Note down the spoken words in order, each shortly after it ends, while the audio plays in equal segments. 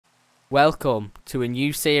Welcome to a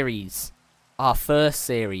new series. Our first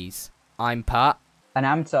series. I'm Pat. And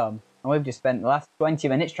I'm Tom. And we've just spent the last 20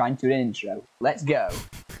 minutes trying to do an intro. Let's go.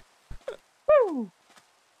 Woo!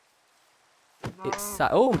 It's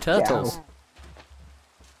oh, turtles. Cow.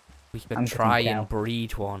 We could I'm try getting and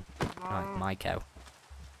breed one. Right, my cow.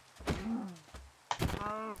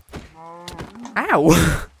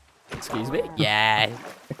 Ow! Excuse me? Yeah.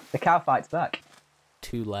 The cow fights back.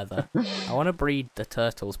 Two leather. I want to breed the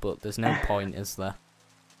turtles, but there's no point, is there?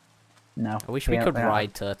 No. I wish we could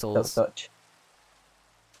ride turtles. Touch.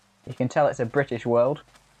 You can tell it's a British world.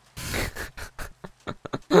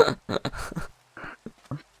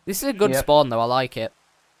 This is a good spawn, though. I like it.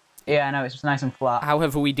 Yeah, I know. It's just nice and flat.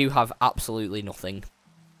 However, we do have absolutely nothing.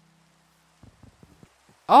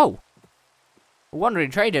 Oh! A wandering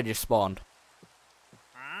trader just spawned.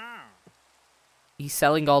 He's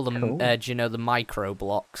selling all the, Cool. do you know, the micro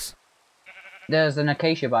blocks. There's an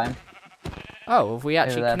acacia biome. Oh, have we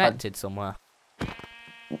actually there, connected somewhere?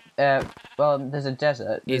 Well, there's a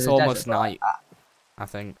desert. It's almost night. I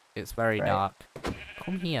think. It's very dark.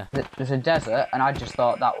 Come here. There's a desert, and I just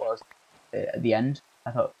thought that was at the end.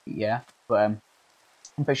 I thought, yeah. But, I'm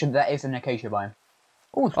pretty sure that is an acacia biome.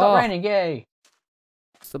 Oh, stop raining, yay!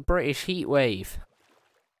 It's the British heat wave.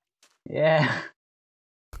 Yeah.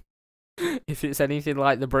 If it's anything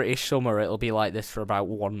like the British summer, it'll be like this for about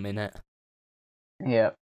 1 minute.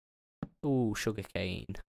 Yep. Ooh,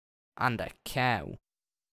 sugarcane. And a cow.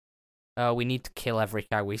 Oh, we need to kill every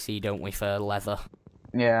cow we see, don't we, for leather?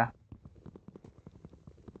 Yeah.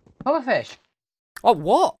 Pufferfish! Oh,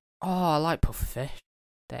 what? Oh, I like pufferfish.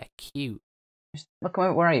 They're cute. Just look,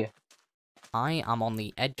 where are you? I am on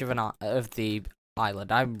the edge of the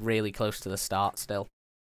island. I'm really close to the start still.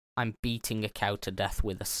 I'm beating a cow to death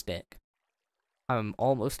with a stick. I'm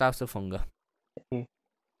almost out of hunger. There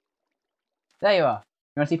you are.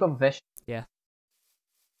 You want to see pufferfish? Yeah.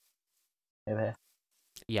 Over here.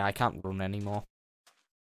 Yeah, I can't run anymore.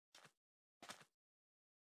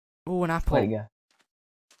 Oh, an apple. Where'd it go?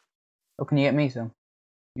 Oh, can you get me some?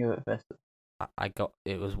 You have it first. I got,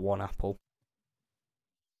 it was one apple.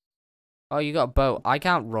 Oh, you got a boat. I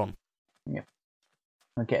can't run. Yep.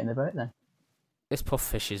 I'll get in the boat then. This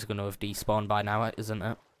pufferfish is going to have despawned by now, isn't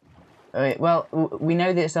it? Well, we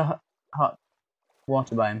know that it's a hot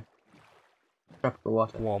water biome. Tropical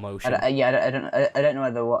water. Warm ocean. I don't know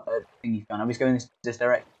whether what thing you've gone. Are we just going this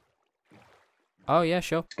direction? Oh, yeah,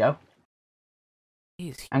 sure. Let's go.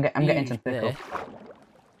 Jeez, I'm getting some pickle.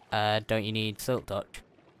 Don't you need silk touch?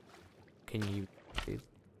 Can you do...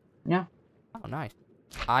 Yeah. Oh, nice.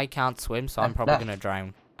 I can't swim, so I'm probably going to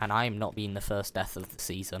drown. And I am not being the first death of the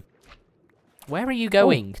season. Where are you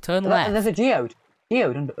going? Turn left. There's a geode.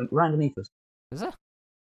 Geode right underneath us. Is there?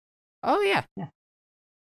 Oh, yeah. Yeah.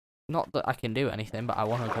 Not that I can do anything, but I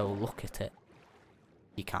want to go look at it.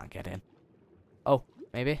 You can't get in. Oh,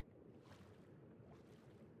 maybe?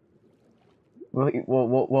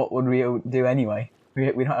 What would we do anyway? We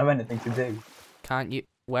don't have anything to do. Can't you?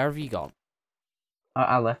 Where have you gone?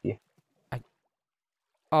 I left you.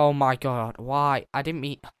 Oh my god, why? I didn't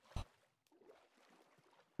mean...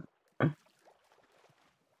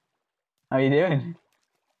 How are you doing?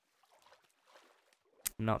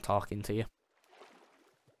 I'm not talking to you.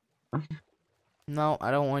 No,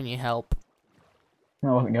 I don't want your help.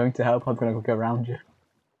 No, I wasn't going to help. I was going to go around you.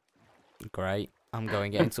 Great. I'm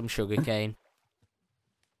going getting some sugarcane.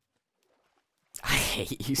 I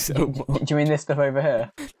hate you so much. Do you mean this stuff over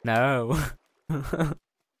here? No.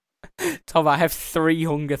 Tom, I have 3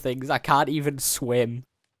 hunger things. I can't even swim.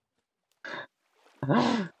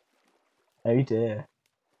 Oh dear.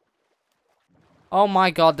 Oh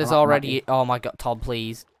my god, there's already... Oh my god, Tom,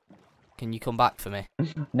 please. Can you come back for me?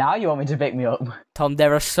 Now you want me to pick me up? Tom,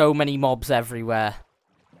 there are so many mobs everywhere.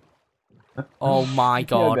 Oh my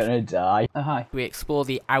god. You're gonna die. Oh, hi. We explore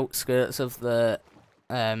the outskirts of the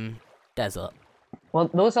desert. Well,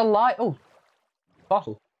 those are light. Oh,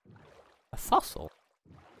 fossil. A fossil?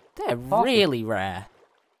 They're really rare.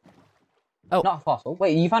 Oh. Not a fossil.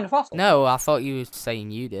 Wait, you found a fossil? No, I thought you were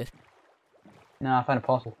saying you did. No, I found a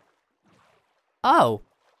fossil. Oh.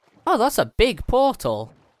 Oh, that's a big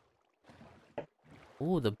portal.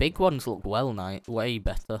 Oh, the big ones look way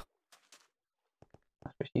better.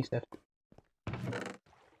 That's what she said.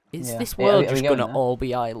 Is this world just gonna all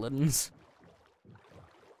be islands?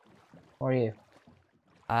 Where are you?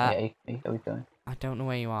 Are we going? I don't know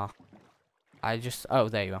where you are. Oh,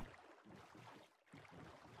 there you are.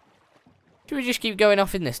 Should we just keep going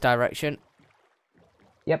off in this direction?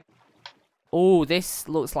 Yep. Oh, this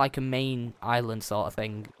looks like a main island sort of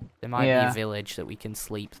thing. There might be a village that we can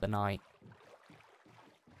sleep the night.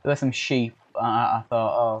 There's some sheep. I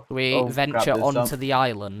thought, oh. We oh, venture crap, there's onto some- the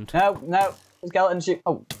island. No, skeleton shoot.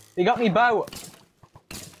 Oh, he got me bow.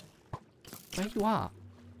 Where you are?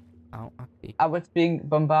 Oh, I see. I was being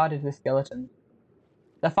bombarded with skeletons.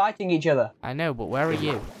 They're fighting each other. I know, but where are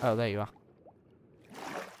you? Oh, there you are.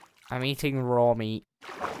 I'm eating raw meat.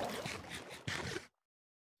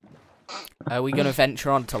 Are we going to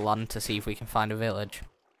venture onto land to see if we can find a village?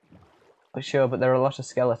 For sure, but there are a lot of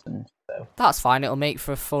skeletons, so. That's fine, it'll make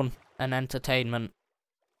for fun and entertainment.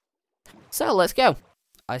 So, let's go.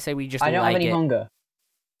 I say we just I don't have any hunger.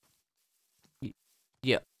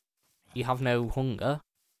 Yeah. You have no hunger,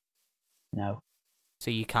 No.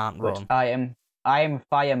 so you can't But run. I am a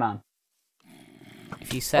fireman.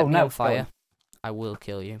 If you set me no, on fire, I will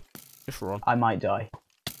kill you. Just run. I might die.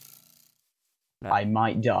 No. I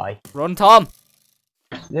might die. Run, Tom!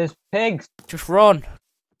 There's pigs. Just run.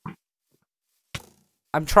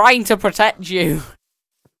 I'm trying to protect you.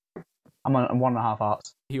 I'm on 1.5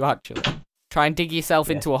 hearts. You actually. Try and dig yourself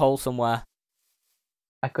Yeah. into a hole somewhere.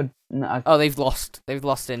 I could. No, Oh, they've lost. They've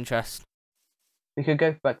lost interest. we could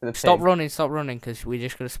go back to the Stop pig. running, because we're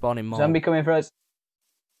just going to spawn in more. Zombie coming for us.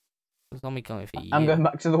 Zombie coming for you. I'm going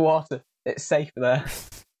back to the water. It's safe there.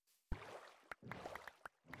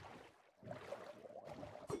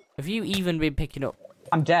 Have you even been picking up?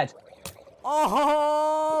 I'm dead.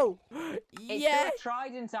 Oh! It Yes! threw a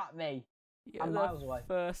trident at me. You're I'm the miles away.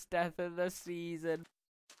 first death of the season.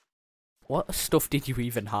 What stuff did you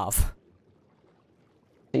even have?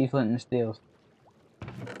 Sea flint and steels.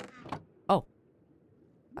 Oh.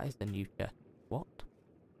 That is the new chest. What?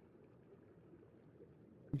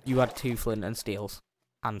 You had 2 flint and steels.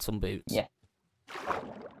 And some boots. Yeah.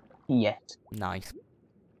 Yes. Nice.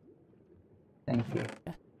 Thank you.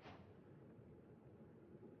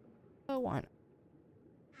 Oh, why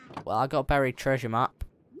not? Well, I got a buried treasure map.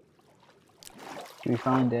 Should we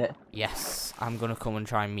find it? Yes, I'm gonna come and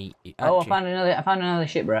try and meet you. Oh, Actually- I found another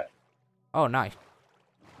shipwreck. Oh, nice.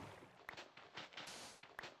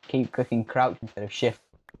 Keep clicking crouch instead of shift.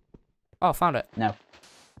 Oh, found it. No.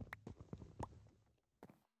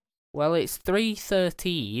 Well, it's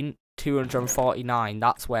 313, 249.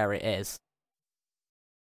 That's where it is.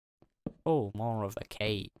 Oh, more of a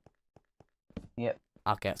cave. Yep.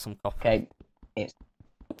 I'll get some coffee. Okay. It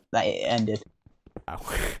ended.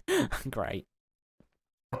 Oh, great.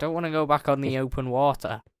 I don't want to go back on the open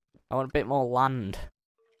water. I want a bit more land.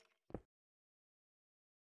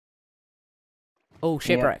 Oh,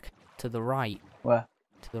 shipwreck. To the right. Where?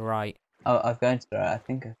 To the right. Oh, I've gone to the right. I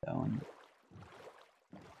think I saw one.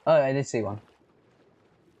 Oh, I did see one.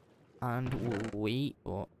 And wheat,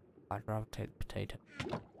 but I'd rather take the potato.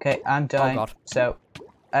 Okay, I'm dying. God. So.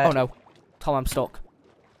 Oh no. Tom, I'm stuck.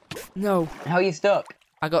 No. How are you stuck?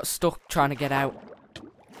 I got stuck trying to get out.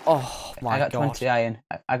 Oh my god. I got 20 iron.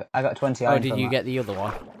 I got 20 iron. Oh, did you get the other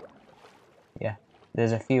one? Yeah.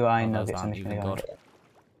 There's a few iron those nuggets. I'm aren't just even gonna go good.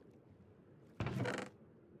 and get them.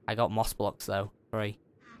 I got moss blocks though. 3.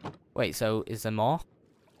 Wait, so is there more?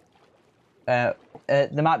 There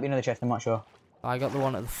might be another chest. I'm not sure. I got the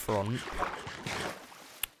one at the front.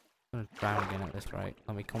 I'm gonna drown again at this rate.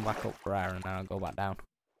 Let me come back up for air and then I'll go back down.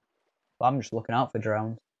 But I'm just looking out for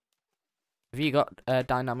drones. Have you got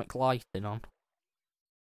dynamic lighting on?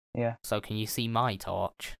 Yeah. So can you see my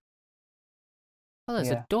torch? Oh, there's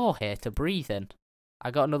Yeah. a door here to breathe in.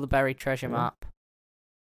 I got another buried treasure map.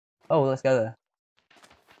 Oh, let's go there.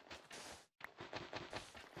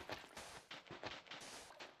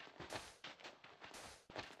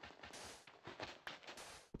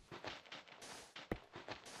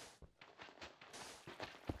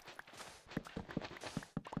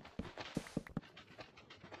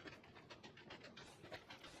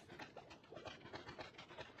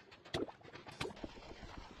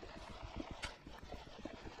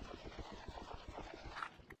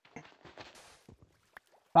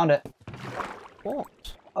 Found it. What?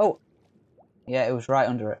 Oh. Yeah, it was right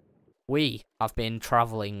under it. We have been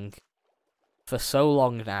travelling for so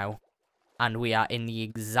long now, and we are in the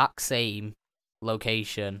exact same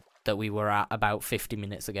location that we were at about 50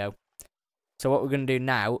 minutes ago. So what we're going to do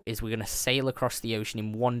now is we're going to sail across the ocean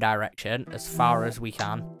in one direction as far as we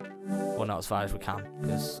can. Well, not as far as we can,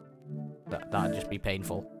 because that'd just be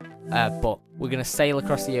painful. But we're going to sail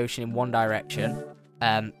across the ocean in one direction,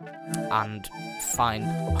 and find,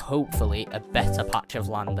 hopefully, a better patch of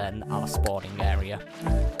land than our spawning area.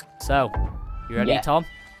 So, you ready, Yeah. Tom?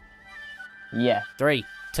 Yeah. 3,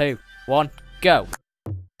 2, 1, go!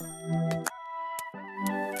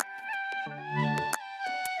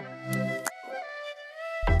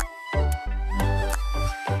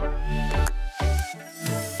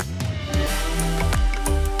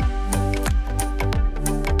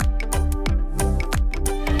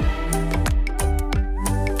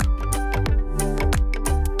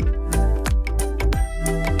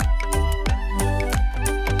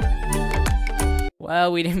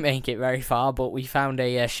 Well, we didn't make it very far, but we found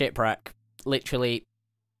a shipwreck. Literally,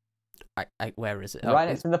 where is it? Right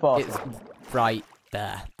next to the portal. It's right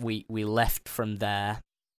there. We left from there,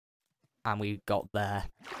 and we got there.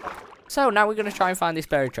 So now we're gonna try and find this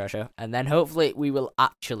buried treasure, and then hopefully we will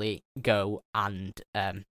actually go and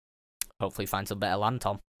hopefully find some better land,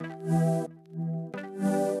 Tom.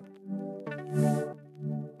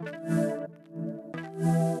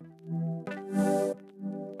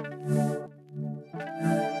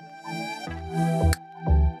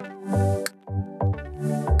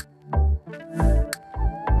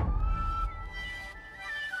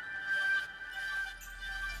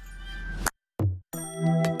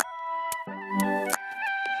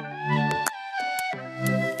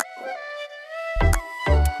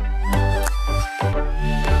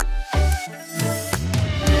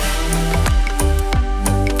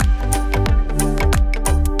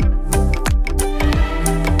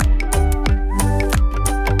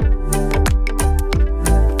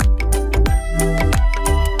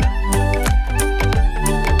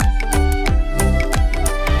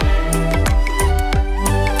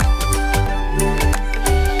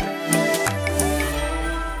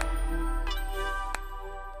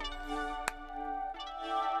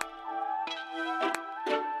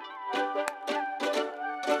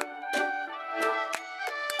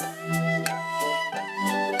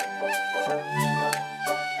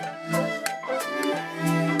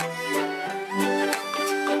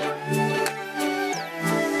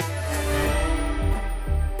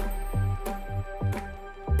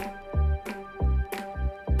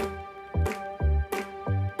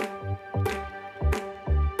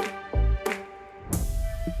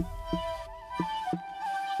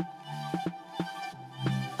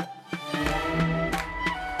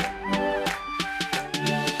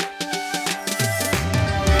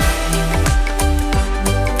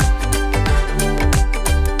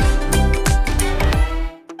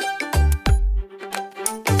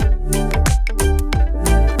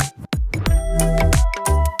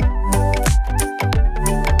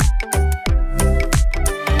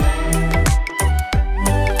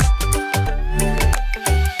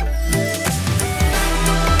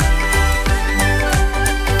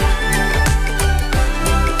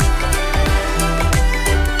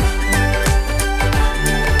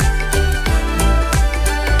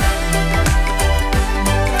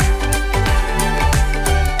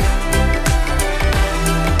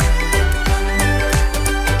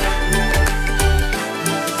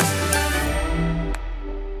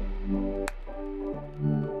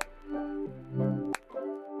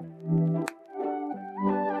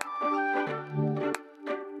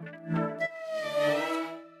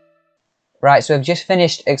 Right, so we've just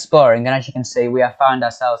finished exploring, and as you can see, we have found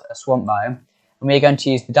ourselves a swamp biome, and we're going to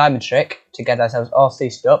use the diamond trick to get ourselves all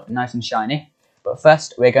ceased up, nice and shiny. But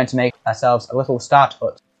first, we're going to make ourselves a little start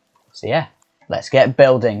hut. So yeah, let's get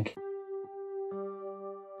building.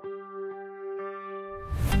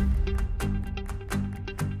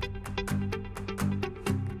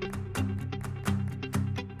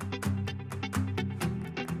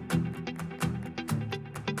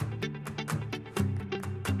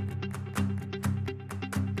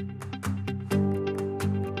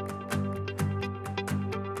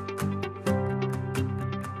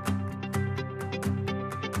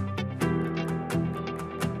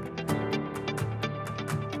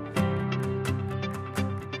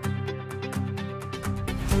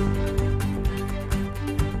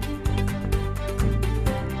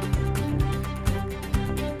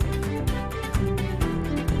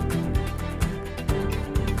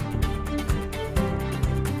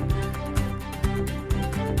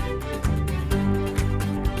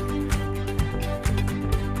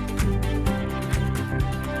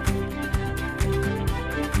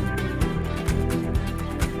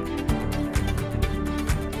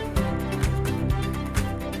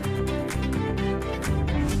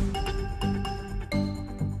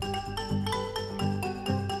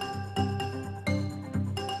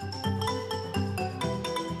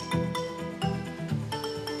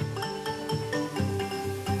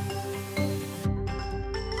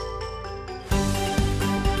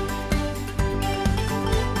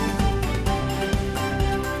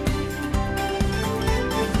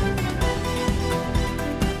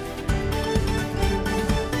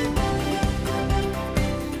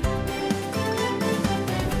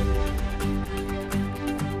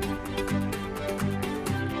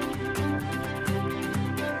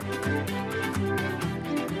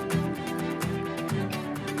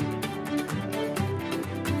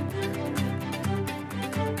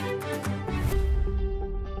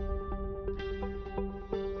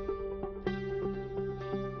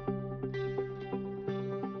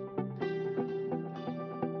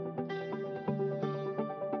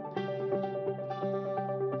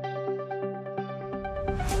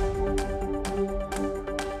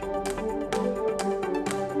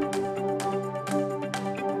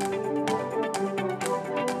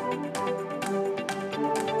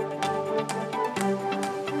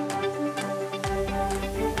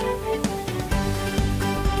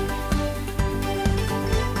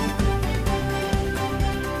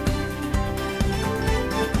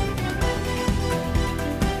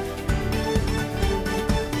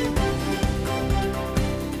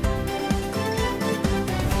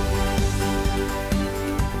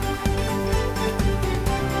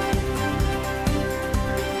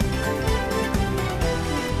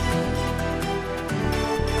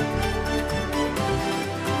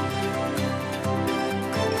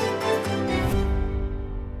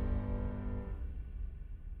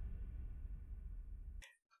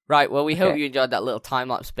 Right, well, we hope Okay. you enjoyed that little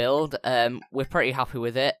time-lapse build. We're pretty happy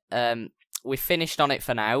with it. We've finished on it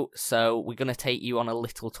for now, so we're going to take you on a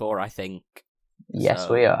little tour, I think. Yes,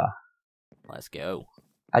 So, we are. Let's go.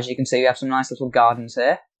 As you can see, we have some nice little gardens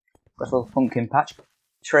here. Got a little pumpkin patch.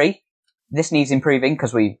 Tree. This needs improving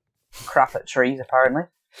because we crap at trees, apparently.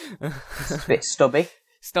 It's a bit stubby.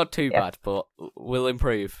 It's not too bad, but we'll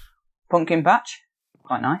improve. Pumpkin patch.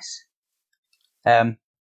 Quite nice.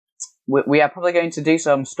 We are probably going to do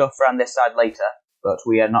some stuff around this side later, but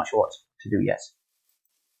we are not sure what to do yet.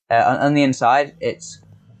 On the inside, it's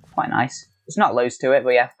quite nice. There's not loads to it, but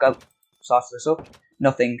yeah, got started this up.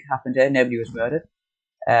 Nothing happened here. Nobody was murdered.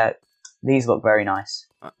 These look very nice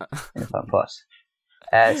in the front plus.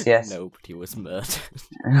 Yes. Nobody was murdered.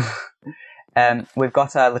 We've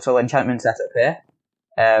got a little enchantment set up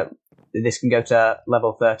here. This can go to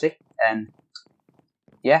level 30, and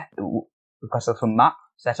yeah, we've got a little map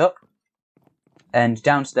set up. And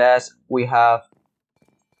downstairs we have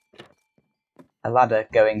a ladder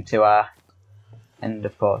going to our end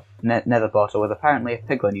of nether portal with apparently a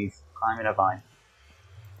piglin who's climbing a vine.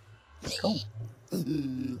 Cool.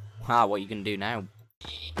 What are you going to do now?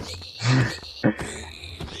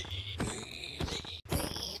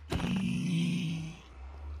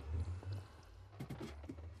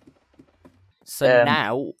 So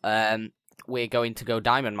now, we're going to go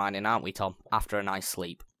diamond mining, aren't we, Tom? After a nice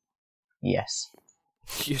sleep. Yes.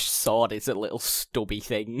 Your sword is a little stubby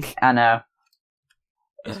thing. I know.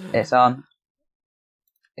 It's on.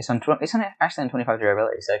 It's actually on 25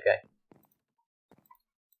 durability. It's okay.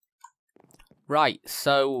 Right.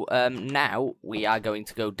 So now we are going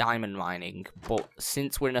to go diamond mining, but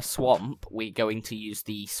since we're in a swamp, we're going to use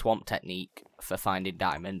the swamp technique for finding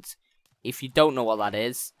diamonds. If you don't know what that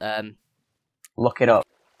is, look it up.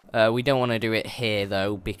 We don't want to do it here,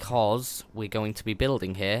 though, because we're going to be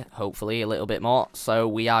building here, hopefully, a little bit more, so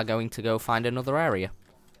we are going to go find another area.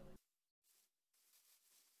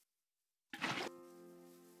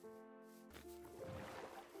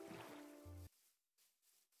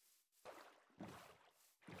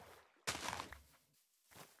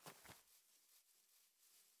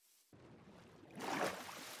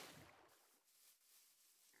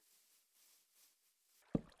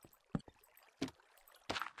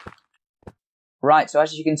 Right, so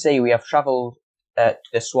as you can see, we have travelled to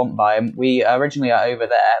the swamp biome. We originally are over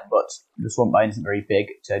there, but the swamp biome isn't very big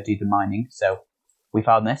to do the mining, so we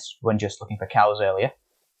found this when just looking for cows earlier.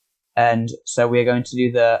 And so we are going to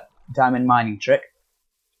do the diamond mining trick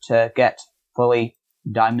to get fully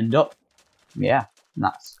diamond up. Yeah,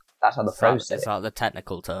 that's how the pros say it. Is that the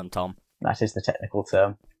technical term, Tom? That is the technical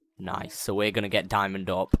term. Nice, so we're going to get diamond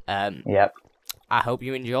up. Yep. I hope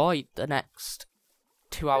you enjoy the next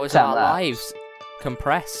 2 hours of our lives.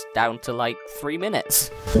 Compressed down to like 3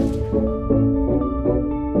 minutes.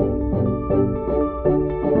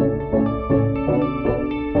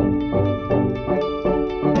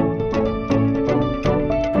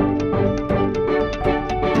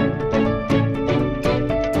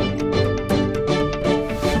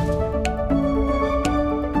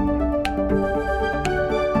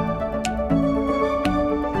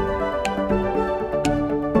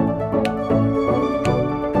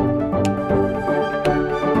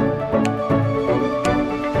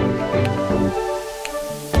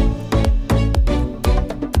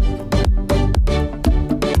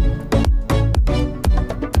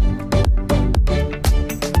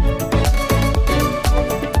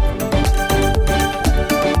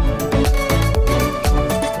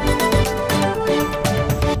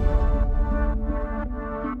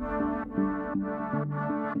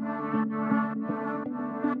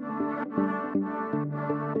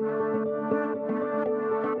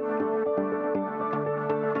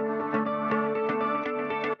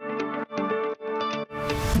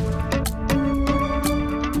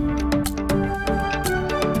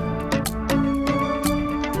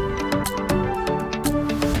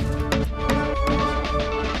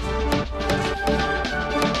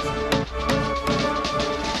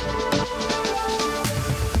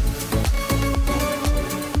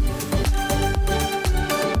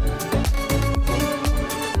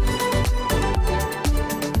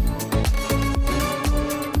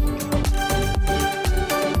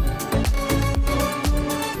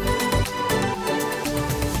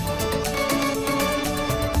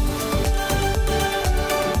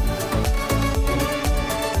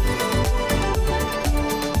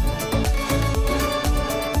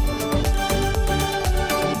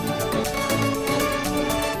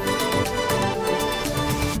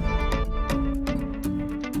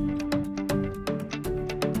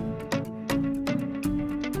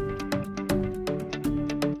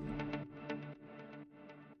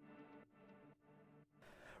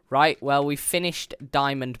 Right, well, we've finished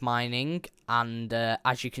diamond mining, and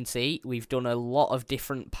as you can see, we've done a lot of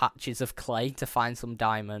different patches of clay to find some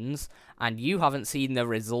diamonds, and you haven't seen the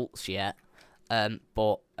results yet,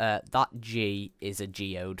 but that G is a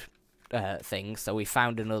geode thing, so we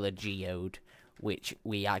found another geode, which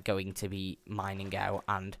we are going to be mining out,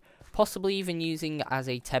 and possibly even using as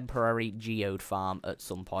a temporary geode farm at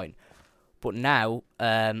some point. But now,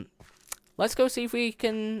 let's go see if we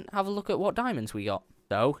can have a look at what diamonds we got.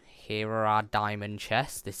 So, here are our diamond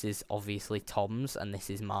chests. This is obviously Tom's, and this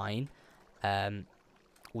is mine.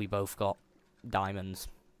 We both got diamonds.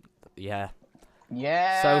 Yeah.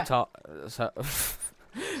 Yeah.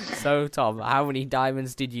 So Tom, how many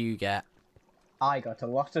diamonds did you get? I got a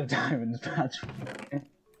lot of diamonds, Patrick.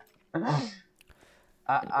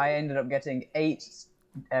 I ended up getting 8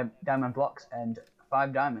 diamond blocks and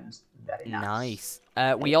 5 diamonds. Very nice.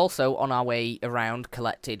 We also, on our way around,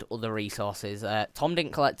 collected other resources. Tom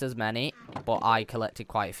didn't collect as many, but I collected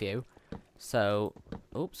quite a few. So,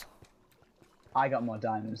 oops. I got more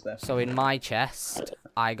diamonds though. So in my chest,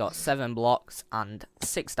 I got 7 blocks and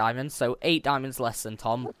 6 diamonds. So 8 diamonds less than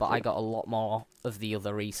Tom, but I got a lot more of the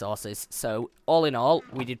other resources. So all in all,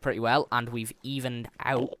 we did pretty well, and we've evened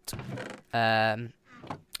out. And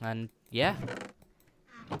yeah.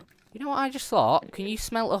 You know what I just thought? Can you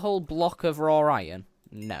smelt a whole block of raw iron?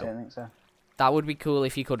 No. I don't think so. That would be cool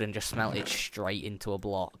if you could and just smelt it straight into a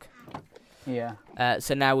block. Yeah.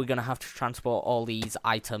 So now we're going to have to transport all these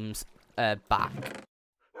items back.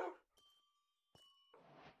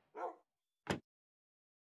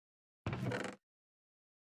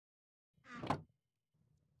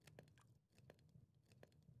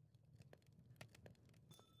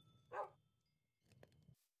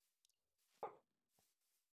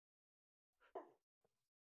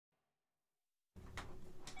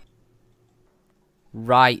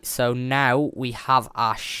 Right, so now we have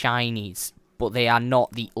our shinies, but they are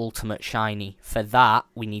not the ultimate shiny. For that,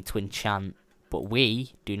 we need to enchant, but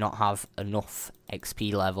we do not have enough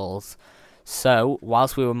XP levels. So,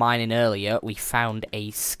 whilst we were mining earlier, we found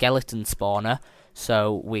a skeleton spawner,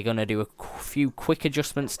 so we're going to do a few quick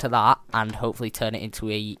adjustments to that, and hopefully turn it into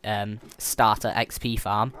a starter XP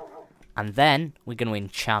farm, and then we're going to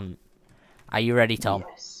enchant. Are you ready, Tom?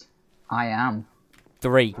 Yes, I am.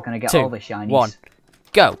 3, We're gonna get 2, all the shinies. 1,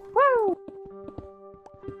 go! Woo!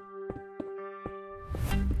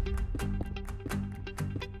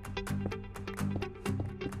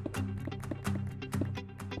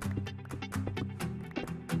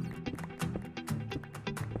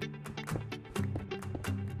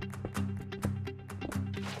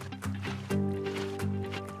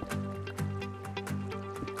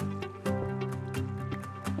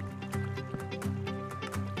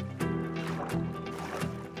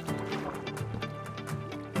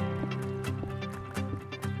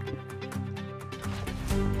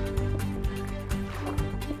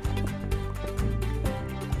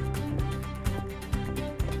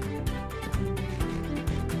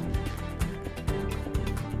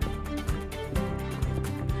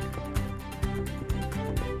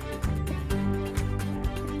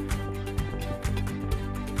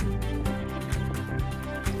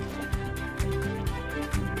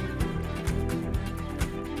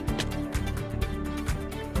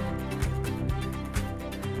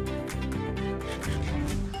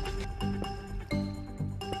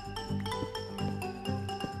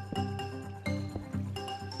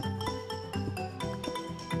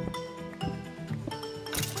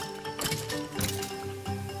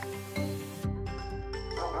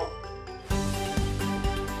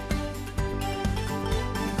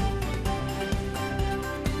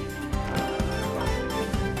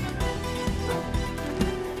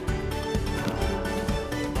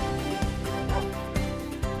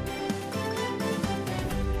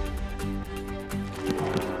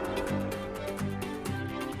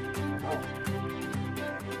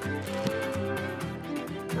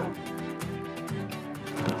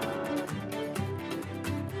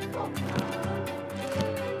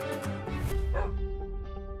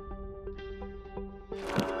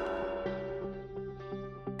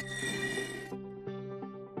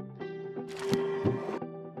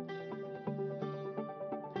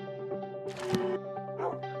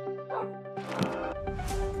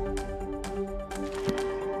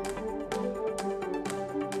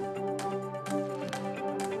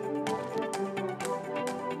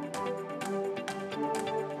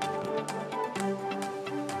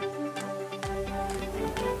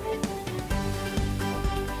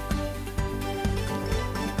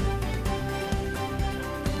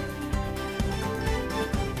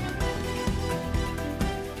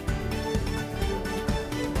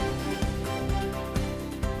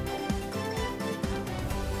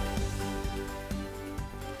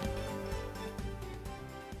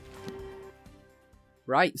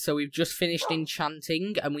 Right, so we've just finished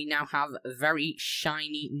enchanting, and we now have very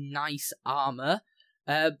shiny, nice armour.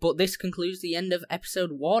 But this concludes the end of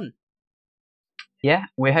episode 1. Yeah,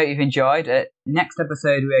 we hope you've enjoyed it. Next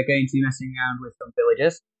episode, we are going to be messing around with some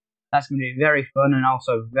villagers. That's going to be very fun and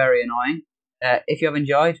also very annoying. If you have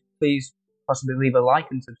enjoyed, please possibly leave a like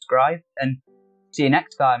and subscribe. And see you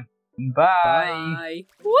next time. Bye! Bye!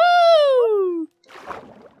 Woo!